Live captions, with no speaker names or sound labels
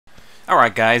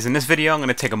Alright guys, in this video I'm going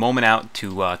to take a moment out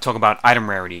to talk about item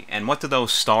rarity and what do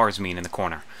those stars mean in the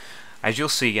corner. As you'll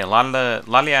see, a lot of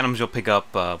the items you'll pick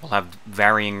up will have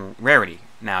varying rarity.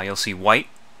 Now you'll see white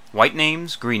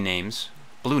names, green names,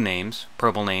 blue names,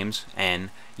 purple names, and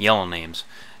yellow names.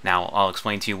 Now I'll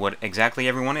explain to you what exactly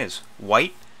everyone is.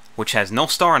 White, which has no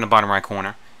star in the bottom right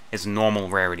corner, is normal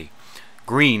rarity.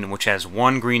 Green, which has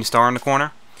one green star in the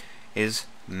corner, is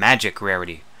magic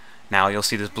rarity. Now you'll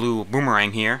see this blue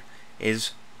boomerang here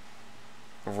is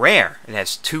rare. It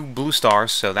has 2 blue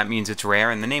stars, so that means it's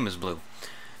rare and the name is blue.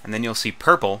 And then you'll see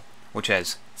purple, which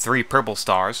has 3 purple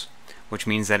stars, which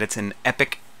means that it's an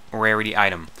epic rarity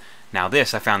item. Now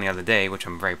this I found the other day, which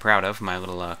I'm very proud of, my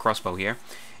little crossbow here,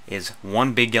 is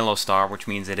 1 big yellow star, which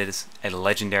means that it is a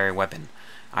legendary weapon.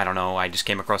 I don't know, I just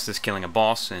came across this killing a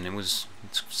boss and it's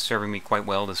serving me quite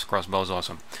well. This crossbow is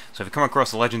awesome. So if you come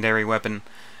across a legendary weapon,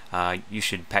 you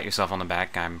should pat yourself on the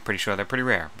back. I'm pretty sure they're pretty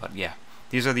rare, but yeah.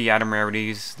 These are the item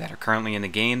rarities that are currently in the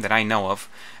game that I know of.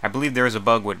 I believe there is a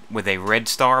bug with a red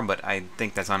star, but I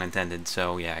think that's unintended,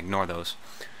 so yeah, ignore those.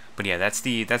 But yeah, that's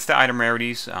the item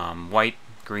rarities. White,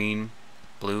 green,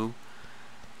 blue,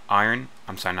 iron,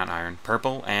 I'm sorry, not iron,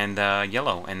 purple, and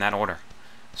yellow in that order.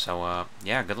 So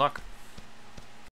yeah, good luck.